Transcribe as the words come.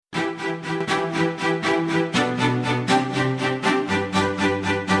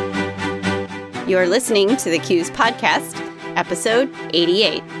You're listening to the Q's Podcast, episode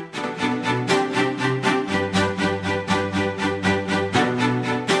 88.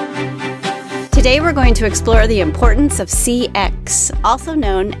 Today we're going to explore the importance of CX, also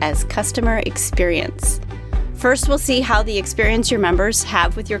known as customer experience. First, we'll see how the experience your members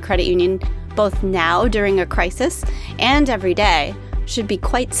have with your credit union, both now during a crisis and every day, should be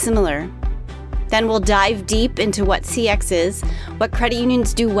quite similar. Then we'll dive deep into what CX is, what credit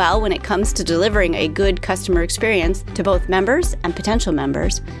unions do well when it comes to delivering a good customer experience to both members and potential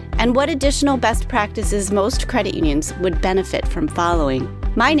members, and what additional best practices most credit unions would benefit from following.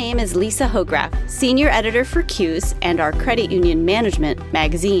 My name is Lisa Hograff, Senior Editor for Q's and our Credit Union Management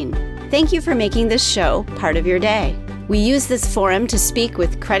magazine. Thank you for making this show part of your day. We use this forum to speak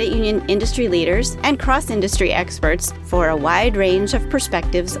with credit union industry leaders and cross-industry experts for a wide range of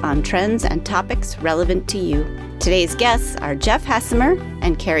perspectives on trends and topics relevant to you. Today's guests are Jeff Hassemer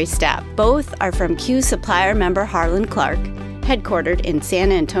and Carrie Stapp. Both are from Q supplier member Harlan Clark, headquartered in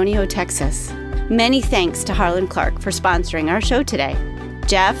San Antonio, Texas. Many thanks to Harlan Clark for sponsoring our show today.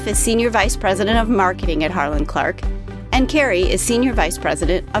 Jeff is Senior Vice President of Marketing at Harlan Clark, and Carrie is Senior Vice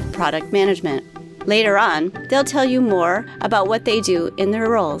President of Product Management. Later on, they'll tell you more about what they do in their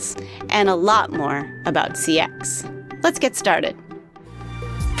roles and a lot more about CX. Let's get started.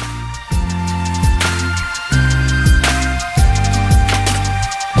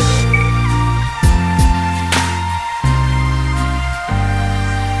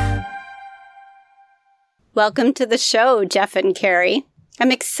 Welcome to the show, Jeff and Carrie.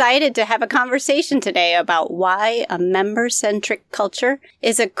 I'm excited to have a conversation today about why a member-centric culture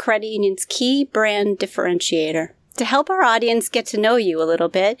is a credit union's key brand differentiator. To help our audience get to know you a little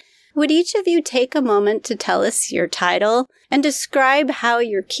bit, would each of you take a moment to tell us your title and describe how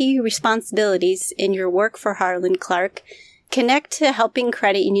your key responsibilities in your work for Harlan Clark connect to helping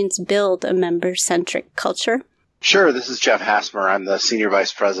credit unions build a member-centric culture? Sure. This is Jeff Hassemer. I'm the Senior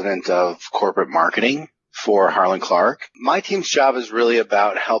Vice President of Corporate Marketing for Harlan Clark. My team's job is really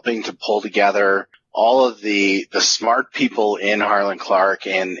about helping to pull together all of the smart people in Harlan Clark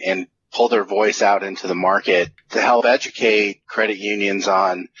and pull their voice out into the market to help educate credit unions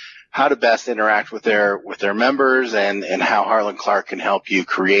on how to best interact with their members and how Harlan Clark can help you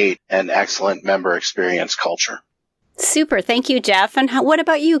create an excellent member experience culture. Super. Thank you, Jeff. And what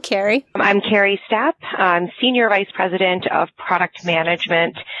about you, Carrie? I'm Carrie Stapp. I'm Senior Vice President of Product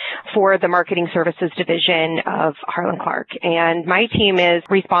Management for the Marketing Services Division of Harlan Clark. And my team is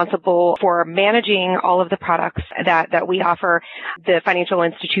responsible for managing all of the products that we offer the financial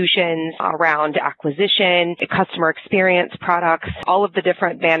institutions around acquisition, customer experience products, all of the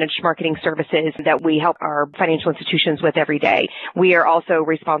different managed marketing services that we help our financial institutions with every day. We are also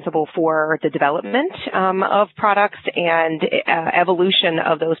responsible for the development of products and evolution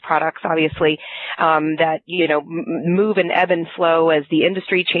of those products, obviously, that, move and ebb and flow as the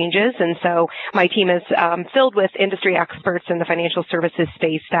industry changes. And so my team is filled with industry experts in the financial services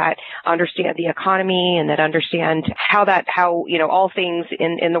space that understand the economy and that understand how all things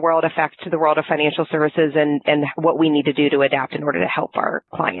in the world affect the world of financial services and what we need to do to adapt in order to help our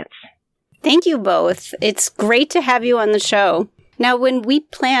clients. Thank you both. It's great to have you on the show. Now, when we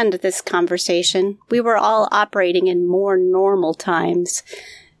planned this conversation, we were all operating in more normal times.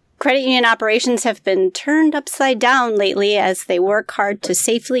 Credit union operations have been turned upside down lately as they work hard to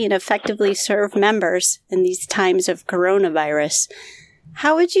safely and effectively serve members in these times of coronavirus.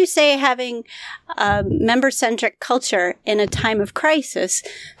 How would you say having a member-centric culture in a time of crisis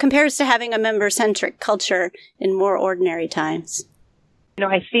compares to having a member-centric culture in more ordinary times?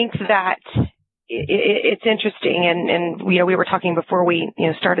 I think that it's interesting, and we were talking before we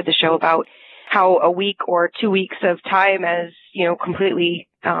started the show about how a week or 2 weeks of time has completely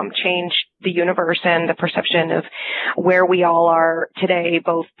changed the universe and the perception of where we all are today,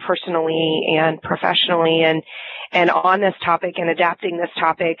 both personally and professionally, and on this topic and adapting this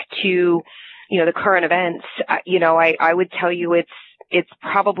topic to the current events. I would tell you it's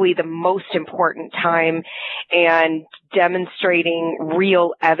probably the most important time, and demonstrating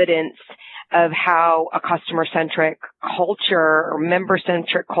real evidence of how a customer-centric culture or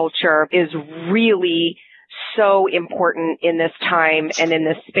member-centric culture is really so important in this time and in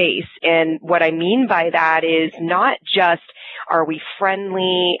this space. And what I mean by that is not just are we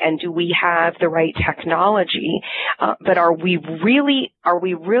friendly and do we have the right technology, but are we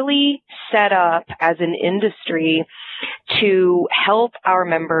really set up as an industry to help our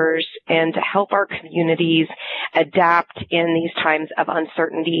members and to help our communities adapt in these times of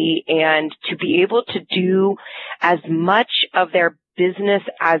uncertainty and to be able to do as much of their business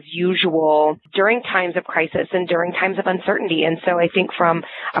as usual during times of crisis and during times of uncertainty. And so I think from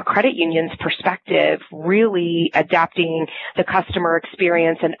a credit union's perspective, really adapting the customer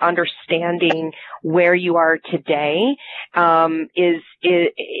experience and understanding where you are today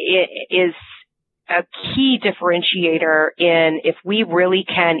is a key differentiator in if we really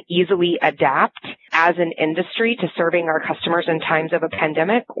can easily adapt as an industry to serving our customers in times of a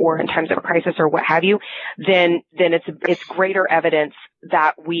pandemic or in times of a crisis or what have you, then it's greater evidence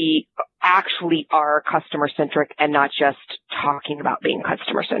that we actually are customer centric and not just talking about being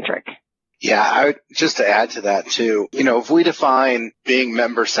customer centric. Yeah, just to add to that too, if we define being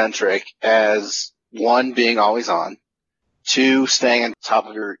member centric as 1, being always on, 2, staying on top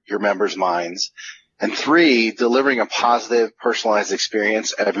of your members' minds, and 3, delivering a positive, personalized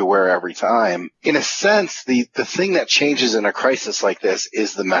experience everywhere, every time. In a sense, the thing that changes in a crisis like this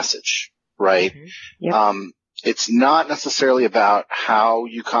is the message, right? Mm-hmm. Yep. It's not necessarily about how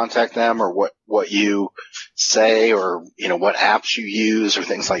you contact them or what you say or, what apps you use or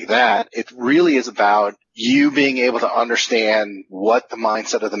things like that. It really is about you being able to understand what the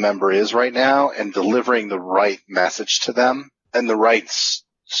mindset of the member is right now and delivering the right message to them and the right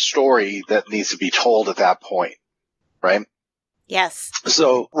story that needs to be told at that point, right? Yes.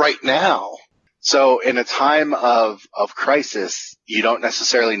 So right now, in a time of crisis, you don't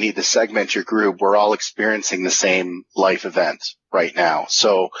necessarily need to segment your group. We're all experiencing the same life event right now.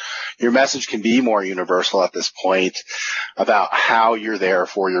 So your message can be more universal at this point about how you're there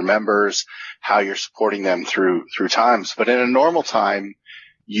for your members, how you're supporting them through times. But in a normal time,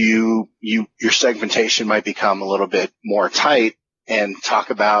 your segmentation might become a little bit more tight and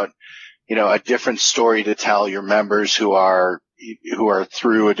talk about, a different story to tell your members who are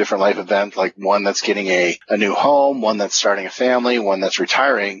through a different life event, like one that's getting a new home, one that's starting a family, one that's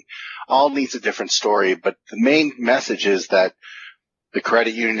retiring, all needs a different story. But the main message is that the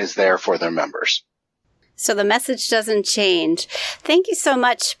credit union is there for their members. So the message doesn't change. Thank you so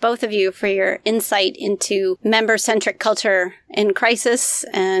much, both of you, for your insight into member-centric culture in crisis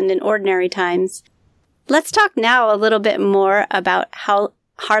and in ordinary times. Let's talk now a little bit more about how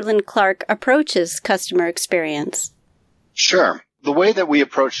Harlan Clark approaches customer experience. Sure. The way that we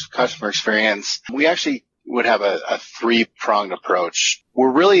approach customer experience, we actually would have a 3-pronged approach.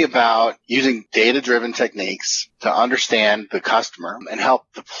 We're really about using data-driven techniques to understand the customer and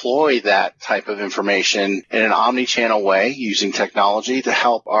help deploy that type of information in an omni-channel way using technology to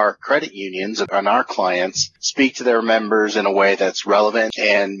help our credit unions and our clients speak to their members in a way that's relevant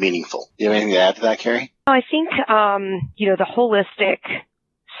and meaningful. Do you have anything to add to that, Carrie? I think, the holistic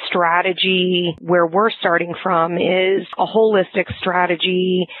strategy where we're starting from is a holistic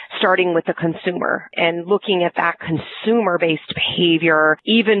strategy starting with the consumer and looking at that consumer-based behavior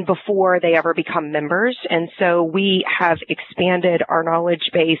even before they ever become members. And so we have expanded our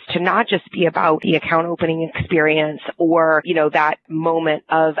knowledge base to not just be about the account opening experience or, that moment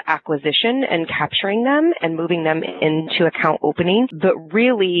of acquisition and capturing them and moving them into account opening, but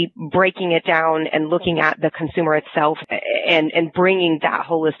really breaking it down and looking at the consumer itself and bringing that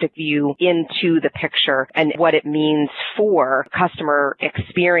holistic view into the picture and what it means for customer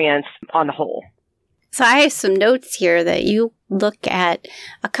experience on the whole. So I have some notes here that you look at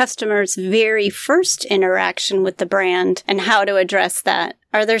a customer's very first interaction with the brand and how to address that.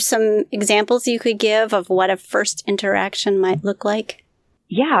 Are there some examples you could give of what a first interaction might look like?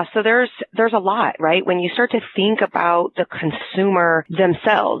 Yeah, so there's a lot, right? When you start to think about the consumer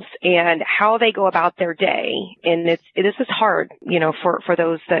themselves and how they go about their day, and this is hard, for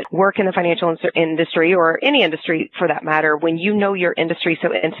those that work in the financial industry or any industry for that matter, when you know your industry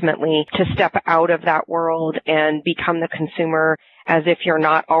so intimately, to step out of that world and become the consumer as if you're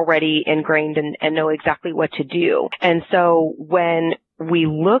not already ingrained and know exactly what to do. And so when we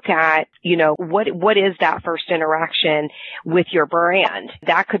look at, what is that first interaction with your brand?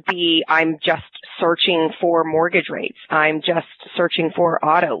 That could be, I'm just searching for mortgage rates. I'm just searching for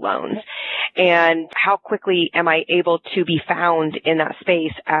auto loans. And how quickly am I able to be found in that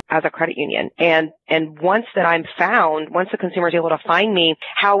space as a credit union? And once that I'm found, once the consumer is able to find me,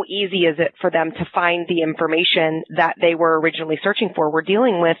 how easy is it for them to find the information that they were originally searching for? We're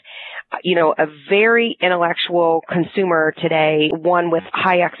dealing with, a very intellectual consumer today, one with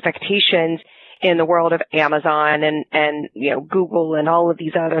high expectations in the world of Amazon and Google and all of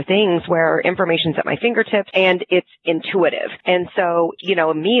these other things where information's at my fingertips and it's intuitive. And so,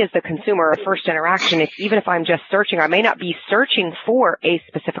 me as the consumer, first interaction, even if I'm just searching, I may not be searching for a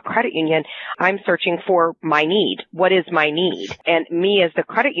specific credit union. I'm searching for my need. What is my need? And me as the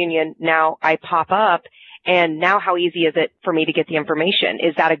credit union, now I pop up And now how easy is it for me to get the information?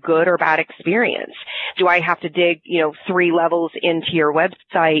 Is that a good or bad experience? Do I have to dig, 3 levels into your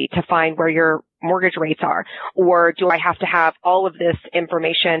website to find where your mortgage rates are? Or do I have to have all of this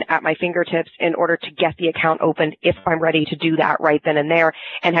information at my fingertips in order to get the account opened if I'm ready to do that right then and there?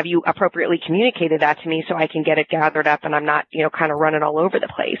 And have you appropriately communicated that to me so I can get it gathered up and I'm not, kind of running all over the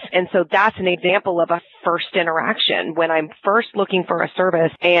place? And so that's an example of a first interaction when I'm first looking for a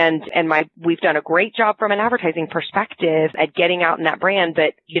service and we've done a great job from an advertising perspective at getting out in that brand,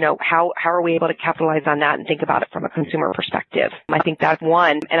 but how are we able to capitalize on that and think about it from a consumer perspective? I think that's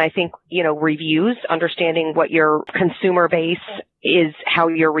one. And I think, reviews, understanding what your consumer base is, how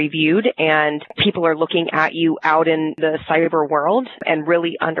you're reviewed, and people are looking at you out in the cyber world, and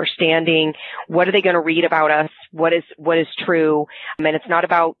really understanding what are they going to read about us, what is true. And it's not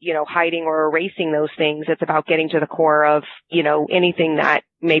about, hiding or erasing those things. It's about getting to the core of, anything that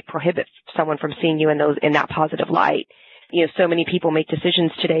may prohibit someone from seeing you in that positive light. So many people make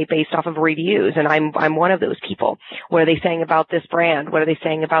decisions today based off of reviews, and I'm one of those people. What are they saying about this brand? What are they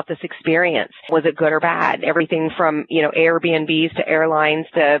saying about this experience? Was it good or bad? Everything from, Airbnbs to airlines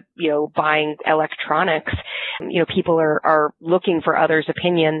to, buying electronics. People are looking for others'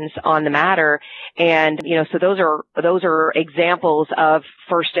 opinions on the matter. And, so those are examples of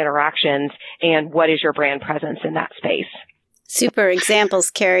first interactions and what is your brand presence in that space. Super examples,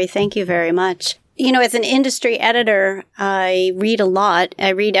 Carrie. Thank you very much. As an industry editor, I read a lot. I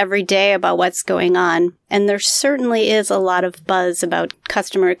read every day about what's going on. And there certainly is a lot of buzz about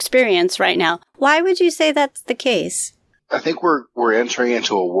customer experience right now. Why would you say that's the case? I think we're entering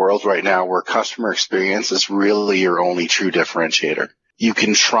into a world right now where customer experience is really your only true differentiator. You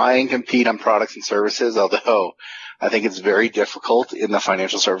can try and compete on products and services, although I think it's very difficult in the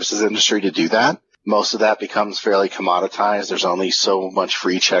financial services industry to do that. Most of that becomes fairly commoditized. There's only so much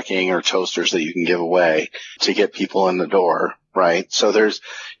free checking or toasters that you can give away to get people in the door, right? So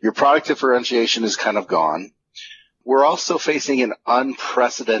your product differentiation is kind of gone. We're also facing an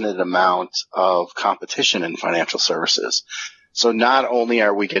unprecedented amount of competition in financial services. So not only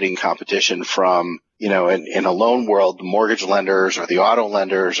are we getting competition from, in a loan world, the mortgage lenders or the auto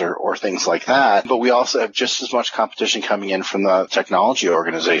lenders or things like that, but we also have just as much competition coming in from the technology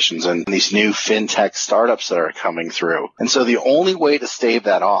organizations and these new fintech startups that are coming through. And so the only way to stave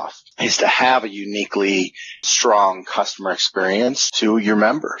that off is to have a uniquely strong customer experience to your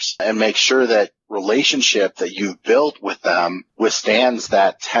members and make sure that relationship that you've built with them withstands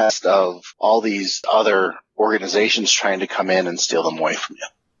that test of all these other organizations trying to come in and steal them away from you.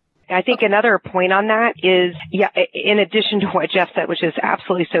 I think another point on that is, in addition to what Jeff said, which is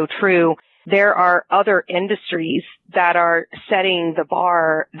absolutely so true, there are other industries that are setting the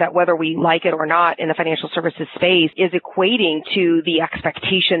bar that whether we like it or not in the financial services space is equating to the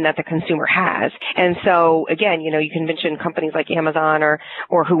expectation that the consumer has. And so again, you can mention companies like Amazon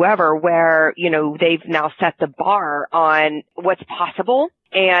or whoever where, they've now set the bar on what's possible.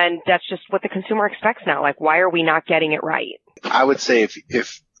 And that's just what the consumer expects now. Like, why are we not getting it right? I would say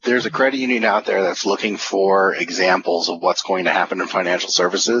if there's a credit union out there that's looking for examples of what's going to happen in financial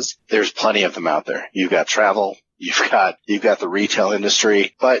services, there's plenty of them out there. You've got travel, you've got the retail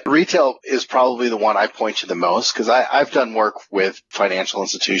industry, but retail is probably the one I point to the most because I've done work with financial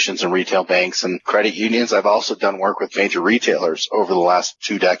institutions and retail banks and credit unions. I've also done work with major retailers over the last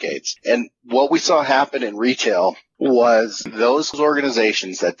 2 decades. And what we saw happen in retail was those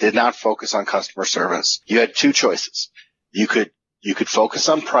organizations that did not focus on customer service. You had 2 choices. You could focus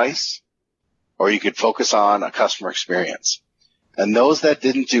on price or you could focus on a customer experience. And those that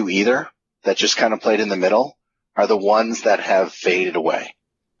didn't do either, that just kind of played in the middle, are the ones that have faded away.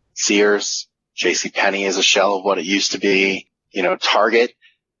 Sears, JCPenney is a shell of what it used to be. Target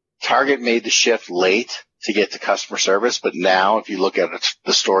made the shift late to get to customer service, but now if you look at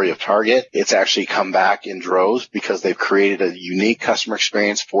the story of Target, it's actually come back in droves because they've created a unique customer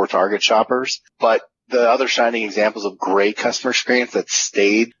experience for Target shoppers. But the other shining examples of great customer experience that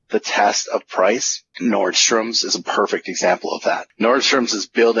stayed the test of price, Nordstrom's is a perfect example of that. Nordstrom's is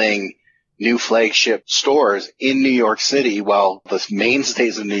building new flagship stores in New York City while the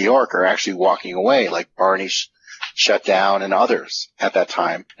mainstays of New York are actually walking away, like Barney's shut down and others at that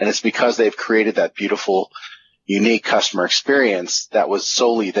time. And it's because they've created that beautiful, unique customer experience that was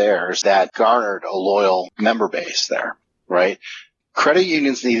solely theirs that garnered a loyal member base there, right? Credit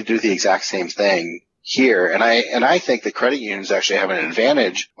unions need to do the exact same thing here. And I think that credit unions actually have an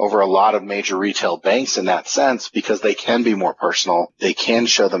advantage over a lot of major retail banks in that sense because they can be more personal. They can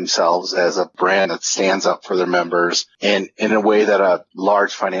show themselves as a brand that stands up for their members in a way that a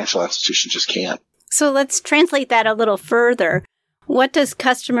large financial institution just can't. So let's translate that a little further. What does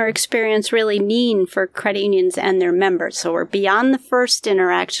customer experience really mean for credit unions and their members? So we're beyond the first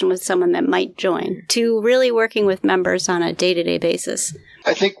interaction with someone that might join to really working with members on a day-to-day basis.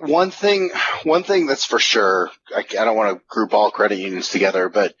 I think one thing that's for sure, I don't want to group all credit unions together,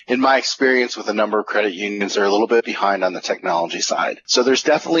 but in my experience with a number of credit unions, they're a little bit behind on the technology side. So there's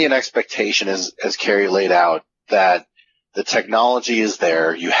definitely an expectation, as Carrie laid out, that the technology is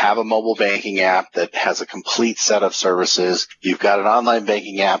there. You have a mobile banking app that has a complete set of services. You've got an online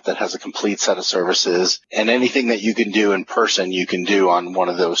banking app that has a complete set of services. And anything that you can do in person, you can do on one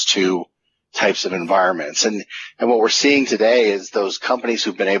of those two types of environments. And what we're seeing today is those companies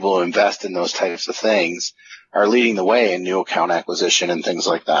who've been able to invest in those types of things are leading the way in new account acquisition and things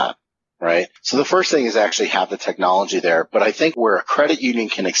like that. Right. So the first thing is actually have the technology there. But I think where a credit union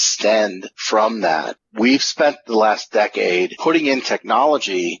can extend from that, we've spent the last decade putting in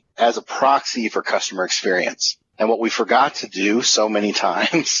technology as a proxy for customer experience. And what we forgot to do so many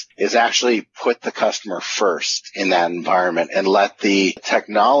times is actually put the customer first in that environment and let the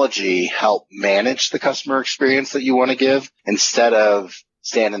technology help manage the customer experience that you want to give instead of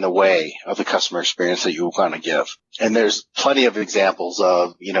stand in the way of the customer experience that you want to give. And there's plenty of examples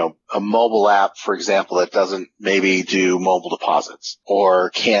of, a mobile app, for example, that doesn't maybe do mobile deposits or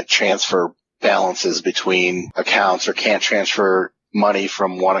can't transfer balances between accounts or can't transfer money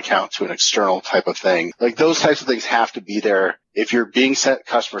from one account to an external type of thing. Like those types of things have to be there. If you're being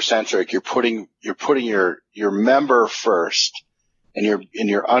customer centric, you're putting your member first. And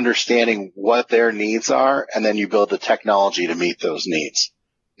you're understanding what their needs are, and then you build the technology to meet those needs,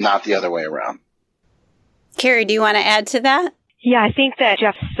 not the other way around. Carrie, do you want to add to that? Yeah, I think that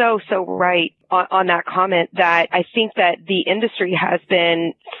Jeff's so right on that comment, that I think that the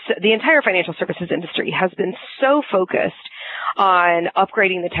entire financial services industry has been so focused on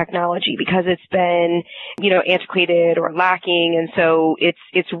upgrading the technology because it's been, antiquated or lacking. And so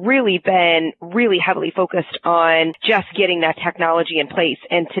it's really been really heavily focused on just getting that technology in place.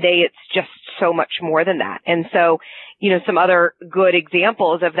 And today it's just so much more than that. And so, some other good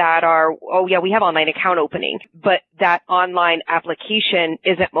examples of that are, we have online account opening, but that online application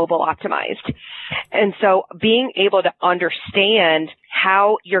isn't mobile optimized. And so being able to understand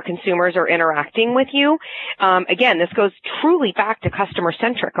how your consumers are interacting with you, again, this goes truly back to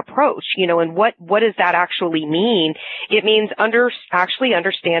customer-centric approach, and what does that actually mean? It means actually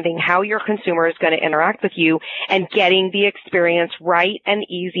understanding how your consumer is going to interact with you and getting the experience right and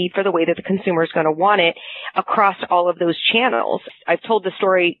easy for the way that the consumer is going to want it across all of those channels. I've told the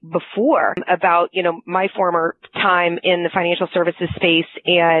story before about, my former time in the financial services space,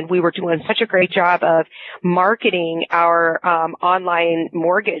 and we were doing such a great job of marketing our online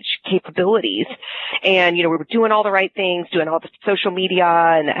mortgage capabilities. And, we were doing all the right things, doing all the social media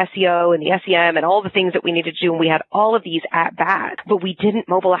and the SEO and the SEM and all the things that we needed to do. And we had all of these at bat, but we didn't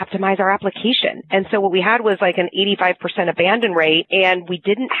mobile optimize our application. And so what we had was like an 85% abandon rate, and we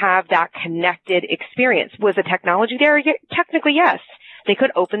didn't have that connected experience. Was the technology there? Technically, yes. They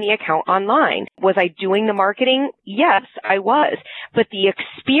could open the account online. Was I doing the marketing? Yes, I was. But the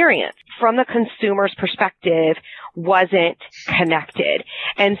experience from the consumer's perspective wasn't connected.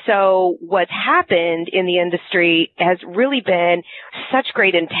 And so what's happened in the industry has really been such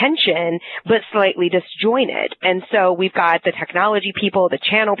great intention, but slightly disjointed. And so we've got the technology people, the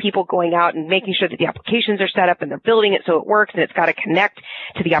channel people going out and making sure that the applications are set up and they're building it so it works, and it's got to connect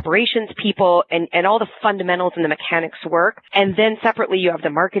to the operations people and all the fundamentals and the mechanics work. And then separately, you have the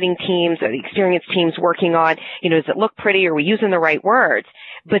marketing teams or the experience teams working on, does it look pretty? Are we using the right words?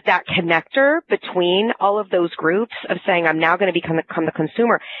 But that connector between all of those groups of saying, I'm now going to become the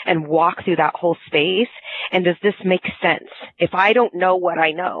consumer and walk through that whole space. And does this make sense? If I don't know what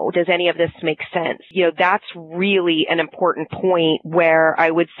I know, does any of this make sense? That's really an important point where I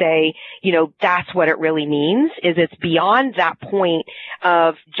would say, that's what it really means, is it's beyond that point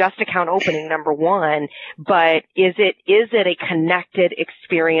of just account opening, number one, but is it a connected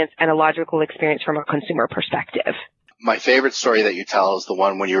experience and a logical experience from a consumer perspective? My favorite story that you tell is the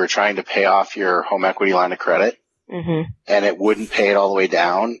one when you were trying to pay off your home equity line of credit, and it wouldn't pay it all the way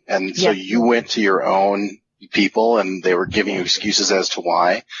down. And so you went to your own people and they were giving you excuses as to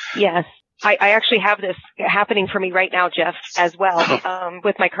why. Yes. I actually have this happening for me right now, Jeff, as well,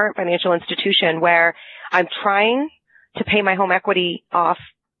 with my current financial institution, where I'm trying to pay my home equity off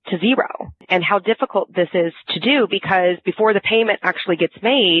to zero, and how difficult this is to do, because before the payment actually gets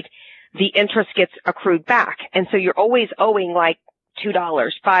made, the interest gets accrued back. And so you're always owing like $2,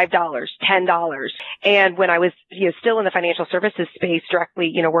 $5, $10. And when I was still in the financial services space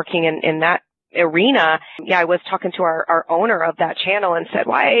directly, working in that arena. Yeah, I was talking to our owner of that channel and said,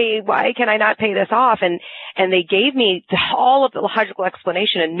 why can I not pay this off? And they gave me all of the logical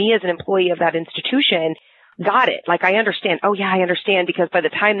explanation, and me as an employee of that institution got it. Like, I understand. Oh yeah, I understand, because by the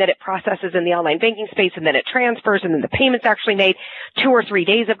time that it processes in the online banking space and then it transfers and then the payment's actually made, 2 or 3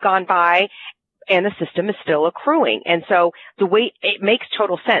 days have gone by and the system is still accruing. And so the way it makes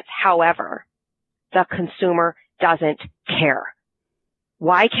total sense. However, the consumer doesn't care.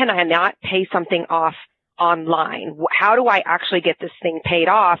 Why can I not pay something off online? How do I actually get this thing paid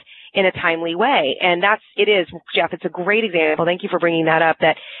off in a timely way? And it is, Jeff, it's a great example. Thank you for bringing that up.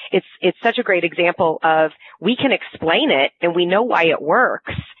 That it's such a great example of, we can explain it and we know why it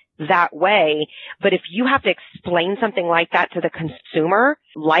works that way. But if you have to explain something like that to the consumer,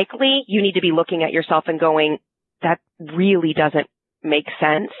 likely you need to be looking at yourself and going, that really doesn't make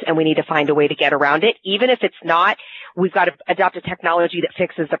sense, and we need to find a way to get around it. Even if it's not, we've got to adopt a technology that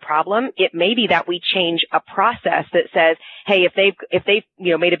fixes the problem. It may be that we change a process that says, hey, if they've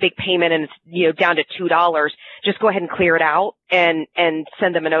made a big payment and it's down to $2, just go ahead and clear it out and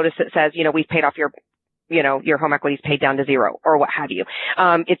send them a notice that says, we've paid off your home equity's paid down to 0, or what have you.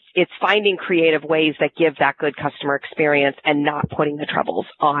 It's finding creative ways that give that good customer experience and not putting the troubles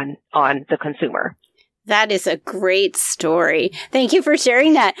on the consumer. That is a great story. Thank you for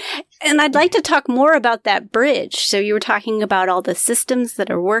sharing that. And I'd like to talk more about that bridge. So you were talking about all the systems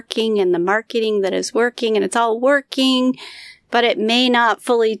that are working and the marketing that is working, and it's all working, but it may not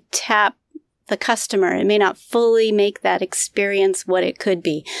fully tap the customer. It may not fully make that experience what it could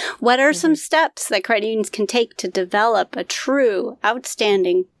be. What are some steps that credit unions can take to develop a true,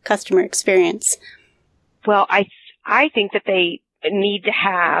 outstanding customer experience? Well, I think that they need to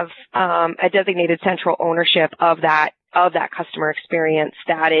have a designated central ownership of that customer experience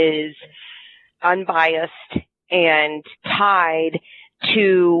that is unbiased and tied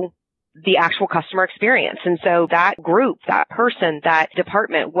to the actual customer experience. And so that group, that person, that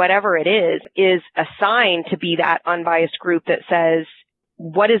department, whatever it is assigned to be that unbiased group that says,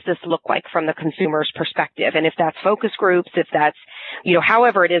 what does this look like from the consumer's perspective? And if that's focus groups, if that's,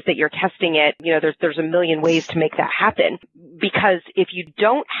 however it is that you're testing it, there's a million ways to make that happen. Because if you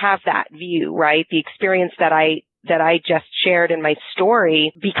don't have that view, right, the experience that I just shared in my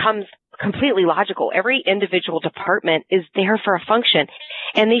story becomes completely logical. Every individual department is there for a function,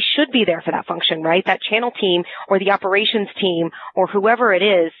 and they should be there for that function, right? That channel team or the operations team or whoever it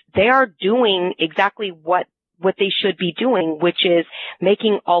is, they are doing exactly what they should be doing, which is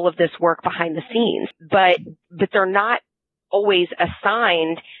making all of this work behind the scenes. But they're not always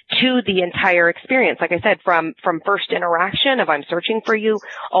assigned to the entire experience. Like I said, from first interaction of I'm searching for you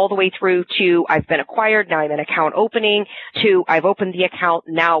all the way through to I've been acquired, now I'm in account opening, to I've opened the account,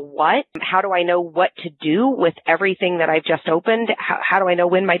 now what? How do I know what to do with everything that I've just opened? How do I know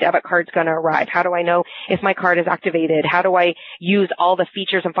when my debit card's going to arrive? How do I know if my card is activated? How do I use all the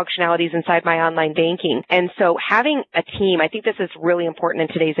features and functionalities inside my online banking? And so having a team, I think this is really important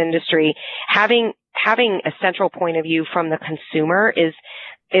in today's industry, having a central point of view from the consumer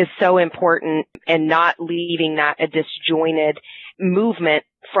is so important, and not leaving that a disjointed movement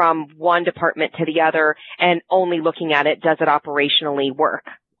from one department to the other and only looking at it, does it operationally work?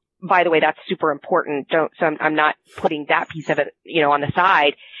 By the way, that's super important. So I'm not putting that piece of it, on the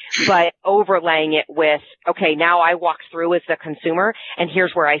side, but overlaying it with, okay, now I walk through as the consumer and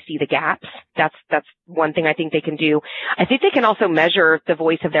here's where I see the gaps. That's one thing I think they can do. I think they can also measure the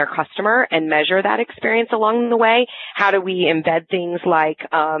voice of their customer and measure that experience along the way. How do we embed things like,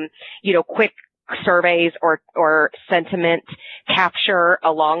 quick surveys or sentiment capture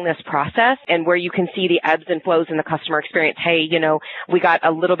along this process, and where you can see the ebbs and flows in the customer experience. Hey, we got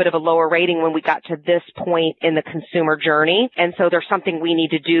a little bit of a lower rating when we got to this point in the consumer journey. And so there's something we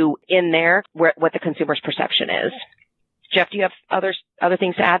need to do in there what the consumer's perception is. Jeff, do you have other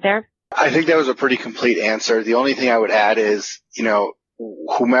things to add there? I think that was a pretty complete answer. The only thing I would add is,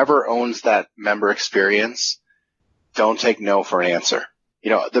 whomever owns that member experience, don't take no for an answer.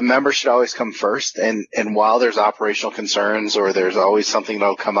 The member should always come first. And while there's operational concerns, or there's always something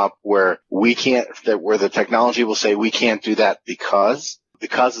that'll come up where where the technology will say we can't do that because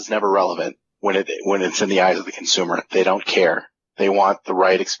is never relevant when it's in the eyes of the consumer. They don't care. They want the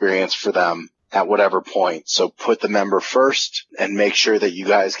right experience for them at whatever point. So put the member first and make sure that you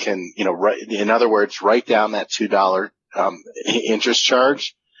guys can, in other words, write down that $2 interest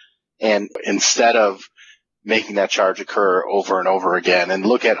charge, and instead of making that charge occur over and over again, and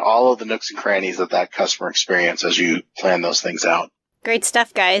look at all of the nooks and crannies of that customer experience as you plan those things out. Great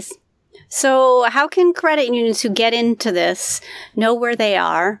stuff, guys. So how can credit unions who get into this know where they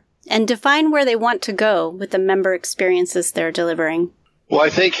are and define where they want to go with the member experiences they're delivering? Well, I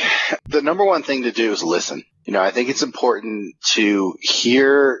think the number one thing to do is listen. I think it's important to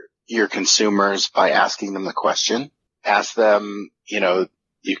hear your consumers by asking them the question. Ask them,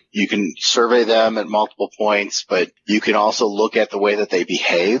 you can survey them at multiple points, but you can also look at the way that they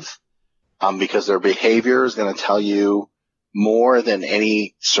behave, because their behavior is going to tell you more than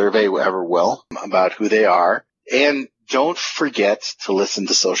any survey ever will about who they are. And don't forget to listen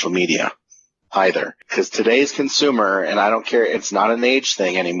to social media either, because today's consumer, and I don't care, it's not an age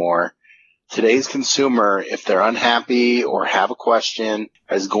thing anymore. Today's consumer, if they're unhappy or have a question,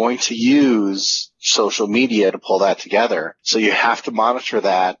 is going to use social media to pull that together. So you have to monitor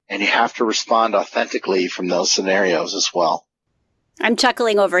that, and you have to respond authentically from those scenarios as well. I'm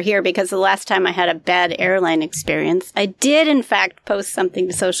chuckling over here because the last time I had a bad airline experience, I did, in fact, post something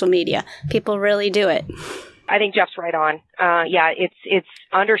to social media. People really do it. I think Jeff's right on. It's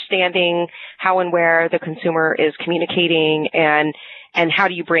understanding how and where the consumer is communicating, and how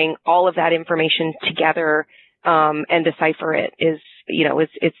do you bring all of that information together and decipher it is,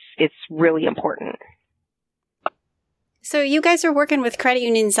 it's really important. So you guys are working with credit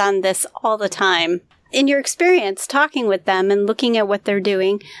unions on this all the time. In your experience talking with them and looking at what they're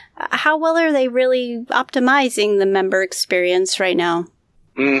doing, how well are they really optimizing the member experience right now?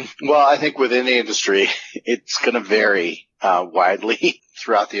 Well, I think within the industry, it's going to vary widely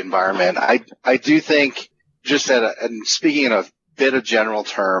throughout the environment. I do think, and speaking in a bit of general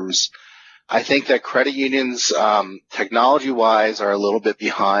terms, I think that credit unions, technology-wise, are a little bit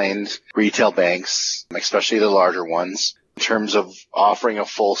behind retail banks, especially the larger ones, in terms of offering a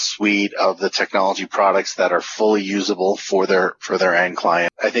full suite of the technology products that are fully usable for their end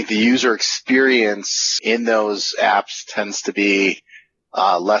client. I think the user experience in those apps tends to be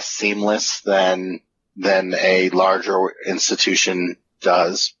less seamless than a larger institution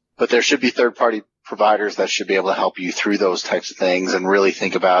does. But there should be third-party providers that should be able to help you through those types of things and really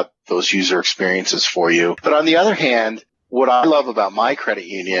think about those user experiences for you. But on the other hand, what I love about my credit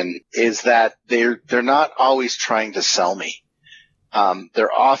union is that they're not always trying to sell me.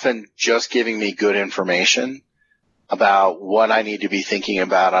 They're often just giving me good information about what I need to be thinking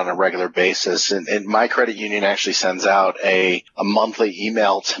about on a regular basis. And my credit union actually sends out a monthly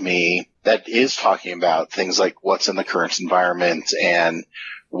email to me that is talking about things like what's in the current environment and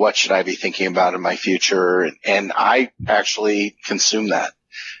what should I be thinking about in my future. And I actually consume that,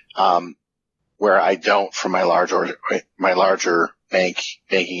 where I don't from my larger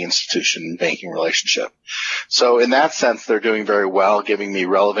banking institution, banking relationship. So in that sense, they're doing very well, giving me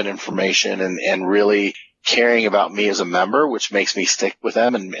relevant information and really caring about me as a member, which makes me stick with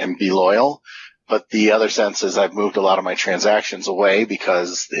them and be loyal. But the other sense is I've moved a lot of my transactions away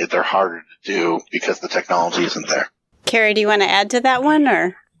because they're harder to do because the technology isn't there. Carrie, do you want to add to that one,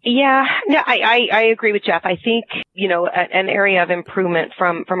 or? Yeah, no, I agree with Jeff. I think, an area of improvement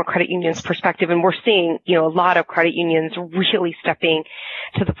from a credit union's perspective, and we're seeing, a lot of credit unions really stepping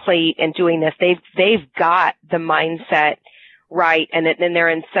to the plate and doing this. They've got the mindset right, and then they're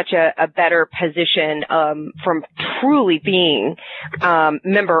in such a better position from truly being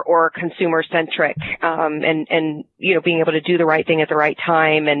member or consumer centric, and being able to do the right thing at the right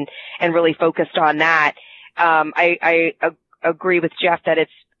time and really focused on that. I agree with Jeff that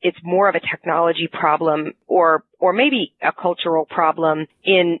it's more of a technology problem or maybe a cultural problem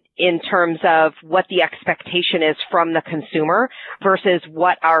in terms of what the expectation is from the consumer versus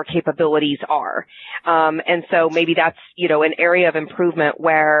what our capabilities are. And so maybe that's, an area of improvement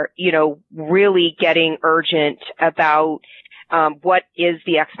where, really getting urgent about what is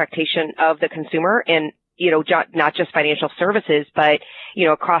the expectation of the consumer and, not just financial services, but,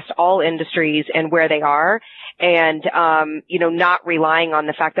 across all industries and where they are. And, not relying on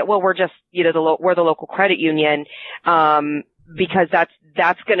the fact that, well, we're just, we're the local credit union, because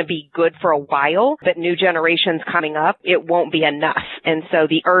that's going to be good for a while, but new generations coming up, it won't be enough. And so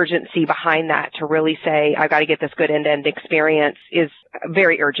the urgency behind that to really say, I got to get this good end-to-end experience is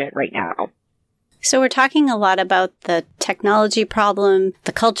very urgent right now. So we're talking a lot about the technology problem,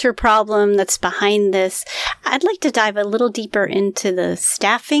 the culture problem that's behind this. I'd like to dive a little deeper into the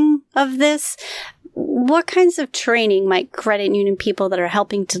staffing of this. What kinds of training might credit union people that are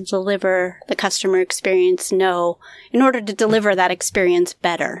helping to deliver the customer experience know in order to deliver that experience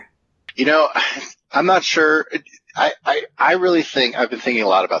better? I'm not sure. I really think I've been thinking a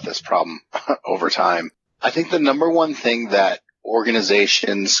lot about this problem over time. I think the number one thing that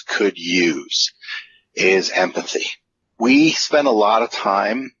organizations could use is empathy. We spend a lot of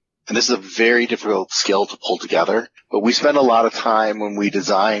time, and this is a very difficult skill to pull together, but we spend a lot of time when we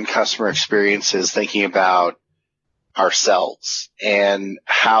design customer experiences thinking about ourselves and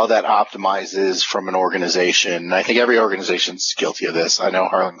how that optimizes from an organization. And I think every organization's guilty of this. I know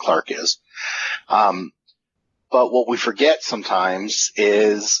Harlan Clark is. But what we forget sometimes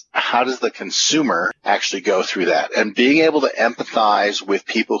is how does the consumer actually go through that? And being able to empathize with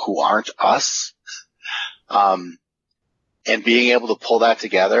people who aren't us, and being able to pull that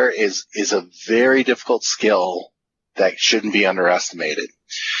together is a very difficult skill that shouldn't be underestimated.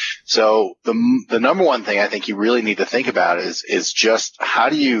 So the number one thing I think you really need to think about is just how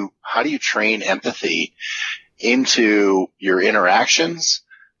do you train empathy into your interactions,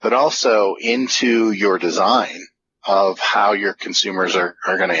 but also into your design of how your consumers are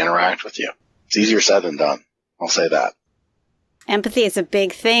going to interact with you. It's easier said than done. I'll say that. Empathy is a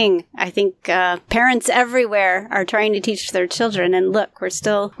big thing. I think parents everywhere are trying to teach their children. And look, we're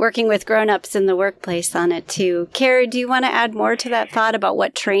still working with grown-ups in the workplace on it too. Carrie, do you want to add more to that thought about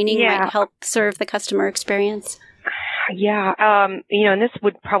what training might help serve the customer experience? Yeah. And this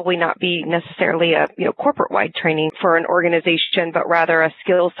would probably not be necessarily a, corporate-wide training for an organization, but rather a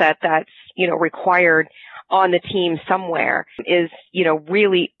skill set that's, required on the team somewhere is,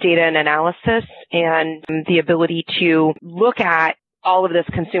 really data and analysis and the ability to look at all of this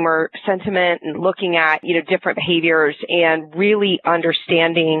consumer sentiment and looking at, different behaviors and really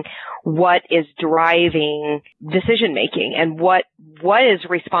understanding what is driving decision making and what is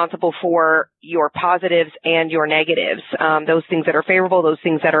responsible for your positives and your negatives, those things that are favorable, those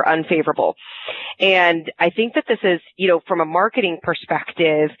things that are unfavorable. And I think that this is, from a marketing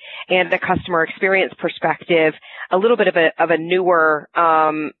perspective and a customer experience perspective, a little bit of a newer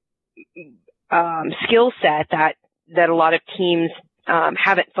skill set that a lot of teams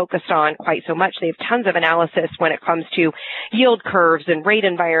haven't focused on quite so much. They have tons of analysis when it comes to yield curves and rate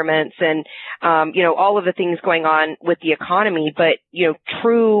environments and, all of the things going on with the economy, but,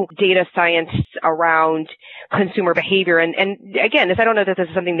 true data science around consumer behavior. And again, I don't know that this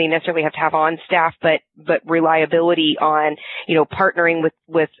is something they necessarily have to have on staff, but reliability on, partnering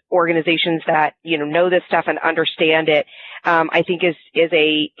with organizations that, know this stuff and understand it, I think is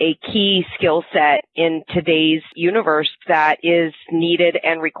a key skill set in today's universe that is needed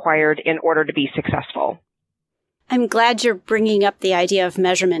and required in order to be successful. I'm glad you're bringing up the idea of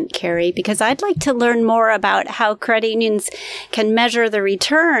measurement, Carrie, because I'd like to learn more about how credit unions can measure the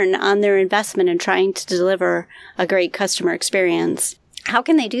return on their investment in trying to deliver a great customer experience. How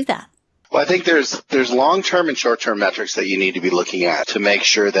can they do that? Well, I think there's long-term and short-term metrics that you need to be looking at to make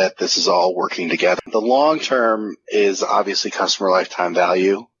sure that this is all working together. The long-term is obviously customer lifetime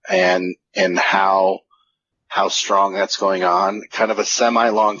value and how strong that's going on. Kind of a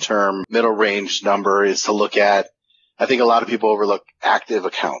semi-long-term middle range number is to look at, I think a lot of people overlook active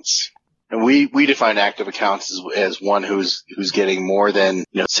accounts. And we define active accounts as one who's getting more than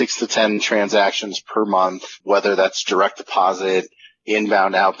 6 to 10 transactions per month, whether that's direct deposit,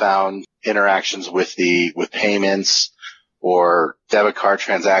 inbound, outbound interactions with payments or debit card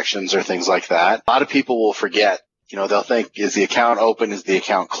transactions or things like that. A lot of people will forget, they'll think, is the account open? Is the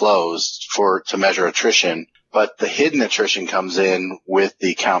account closed to measure attrition? But the hidden attrition comes in with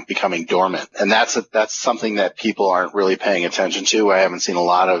the account becoming dormant. And that's something that people aren't really paying attention to. I haven't seen a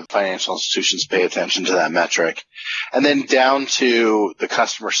lot of financial institutions pay attention to that metric. And then down to the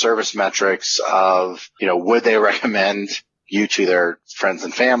customer service metrics of, would they recommend you to their friends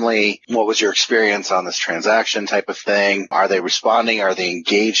and family? What was your experience on this transaction type of thing? Are they responding? Are they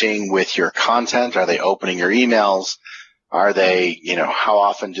engaging with your content? Are they opening your emails? Are they, how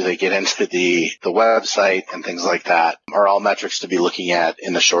often do they get into the website and things like that are all metrics to be looking at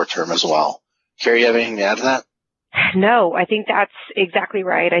in the short term as well. Carrie, you have anything to add to that? No, I think that's exactly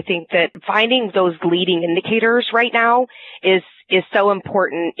right. I think that finding those leading indicators right now is so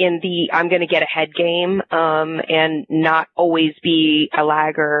important in the I'm going to get ahead game, and not always be a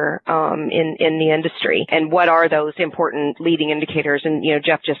lagger, in the industry. And what are those important leading indicators? And,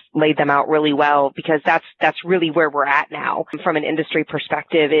 Jeff just laid them out really well because that's really where we're at now from an industry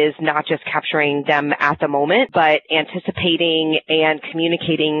perspective is not just capturing them at the moment, but anticipating and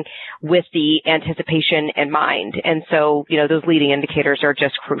communicating with the anticipation in mind. And so, those leading indicators are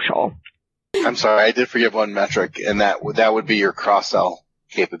just crucial. I'm sorry, I did forget one metric, and that would be your cross-sell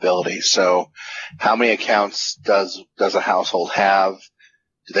capability. So how many accounts does a household have?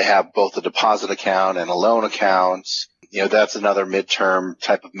 Do they have both a deposit account and a loan account? That's another midterm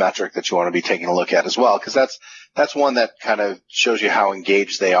type of metric that you want to be taking a look at as well, because that's one that kind of shows you how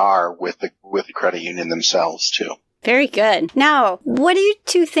engaged they are with the credit union themselves too. Very good. Now, what do you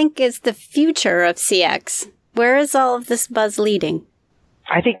two think is the future of CX? Where is all of this buzz leading?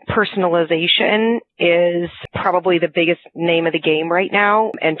 I think personalization is probably the biggest name of the game right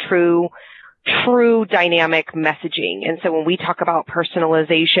now, and true true dynamic messaging. And so when we talk about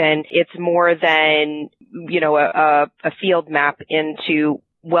personalization, it's more than, a field map into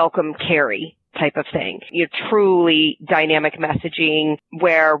welcome Carrie type of thing. Truly dynamic messaging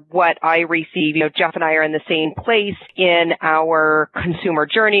where what I receive, Jeff and I are in the same place in our consumer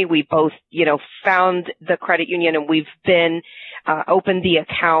journey. We both, found the credit union and we've been opened the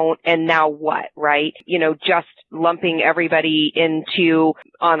account, and now what, right? Just lumping everybody into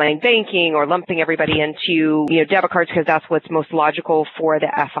online banking or lumping everybody into, debit cards because that's what's most logical for the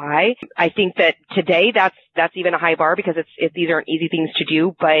FI. I think that today that's even a high bar because these aren't easy things to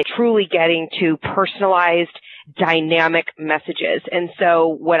do, but truly getting to personalized dynamic messages. And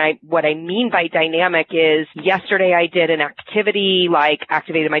so what I mean by dynamic is yesterday I did an activity like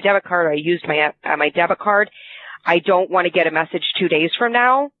activated my debit card, or I used my debit card. I don't want to get a message 2 days from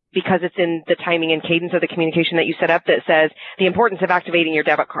now because it's in the timing and cadence of the communication that you set up that says the importance of activating your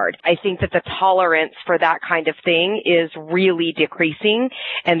debit card. I think that the tolerance for that kind of thing is really decreasing,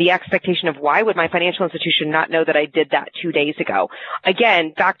 and the expectation of why would my financial institution not know that I did that 2 days ago?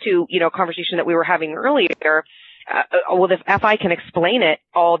 Again, back to, a conversation that we were having earlier. Well, the FI can explain it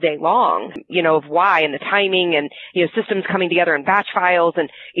all day long, of why and the timing and, systems coming together in batch files and,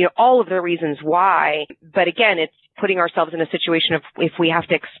 all of the reasons why. But again, it's putting ourselves in a situation of if we have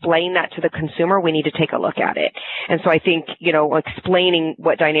to explain that to the consumer, we need to take a look at it. And so I think, explaining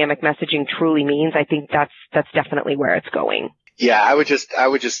what dynamic messaging truly means, I think that's definitely where it's going. Yeah, I would just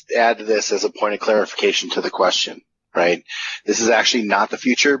add to this as a point of clarification to the question. Right? This is actually not the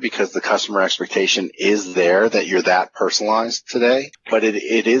future because the customer expectation is there that you're that personalized today, but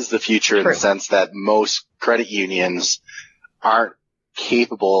it is the future in the sense that most credit unions aren't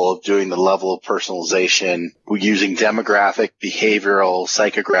capable of doing the level of personalization using demographic, behavioral,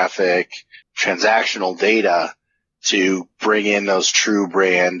 psychographic, transactional data to bring in those true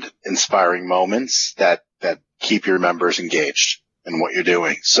brand inspiring moments that keep your members engaged in what you're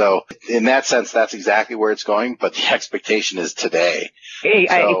doing. So in that sense, that's exactly where it's going, but the expectation is today.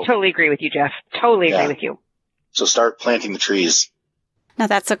 I totally agree with you, Jeff. Totally agree with you. So start planting the trees. Now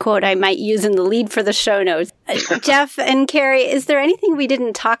that's a quote I might use in the lead for the show notes. Jeff and Carrie, is there anything we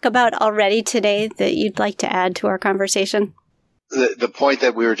didn't talk about already today that you'd like to add to our conversation? The point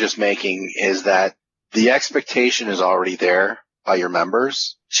that we were just making is that the expectation is already there by your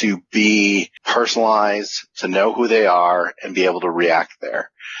members to be personalized, to know who they are, and be able to react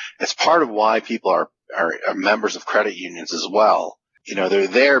there. It's part of why people are members of credit unions as well. They're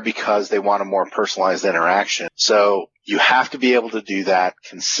there because they want a more personalized interaction. So you have to be able to do that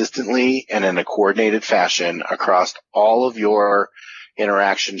consistently and in a coordinated fashion across all of your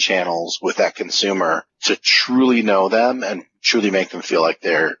interaction channels with that consumer to truly know them and truly make them feel like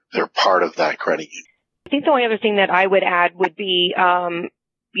they're part of that credit union. I think the only other thing that I would add would be,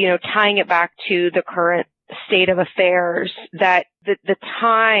 tying it back to the current state of affairs, that the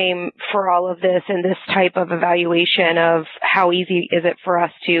time for all of this and this type of evaluation of how easy is it for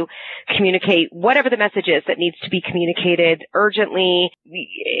us to communicate whatever the message is that needs to be communicated urgently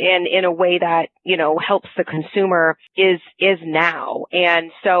and in a way that, helps the consumer is now.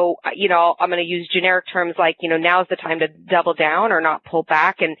 And so, I'm going to use generic terms like, now's the time to double down or not pull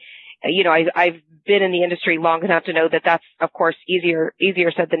back. And I've been in the industry long enough to know that that's, of course, easier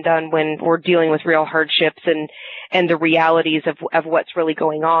said than done when we're dealing with real hardships and the realities of what's really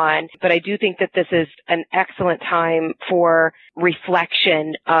going on. But I do think that this is an excellent time for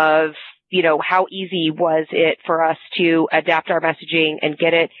reflection of, how easy was it for us to adapt our messaging and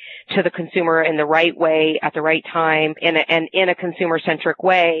get it to the consumer in the right way at the right time and in a consumer-centric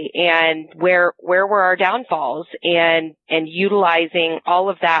way, and where were our downfalls, and utilizing all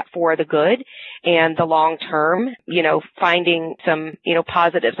of that for the good and the long term, finding some,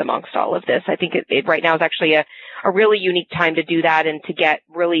 positives amongst all of this. I think it right now is actually a really unique time to do that and to get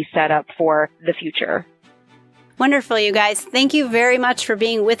really set up for the future. Wonderful, you guys. Thank you very much for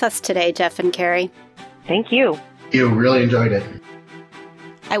being with us today, Jeff and Carrie. Thank you. You really enjoyed it.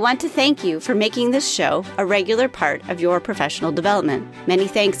 I want to thank you for making this show a regular part of your professional development. Many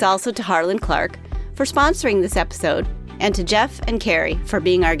thanks also to Harlan Clark for sponsoring this episode, and to Jeff and Carrie for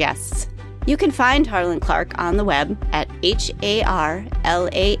being our guests. You can find Harlan Clark on the web at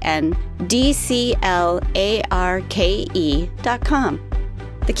HarlandClarke.com.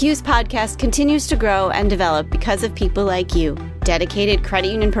 The Q's podcast continues to grow and develop because of people like you, dedicated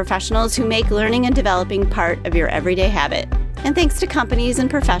credit union professionals who make learning and developing part of your everyday habit. And thanks to companies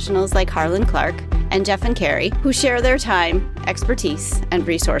and professionals like Harlan Clark and Jeff and Carrie, who share their time, expertise, and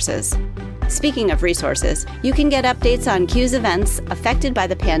resources. Speaking of resources, you can get updates on Q's events affected by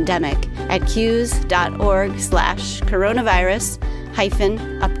the pandemic at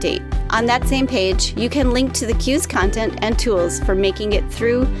qs.org/coronavirus-update. On that same page, you can link to the CUES content and tools for making it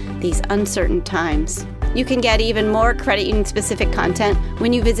through these uncertain times. You can get even more credit union-specific content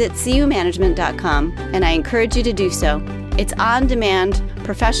when you visit cumanagement.com, and I encourage you to do so. It's on-demand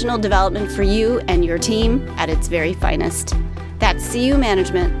professional development for you and your team at its very finest. That's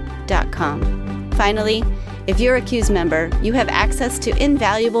cumanagement.com. Finally, if you're a CUES member, you have access to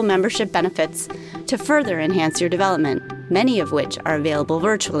invaluable membership benefits to further enhance your development, many of which are available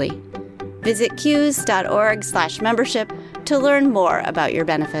virtually. Visit cues.org/membership to learn more about your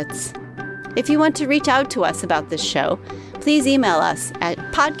benefits. If you want to reach out to us about this show, please email us at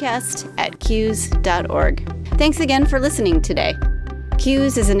podcast@cues.org. Thanks again for listening today.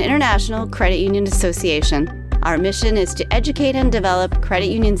 CUES is an international credit union association. Our mission is to educate and develop credit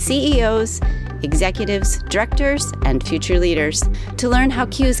union CEOs, executives, directors, and future leaders. To learn how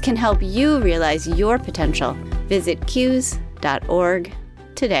CUES can help you realize your potential, visit cues.org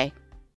today.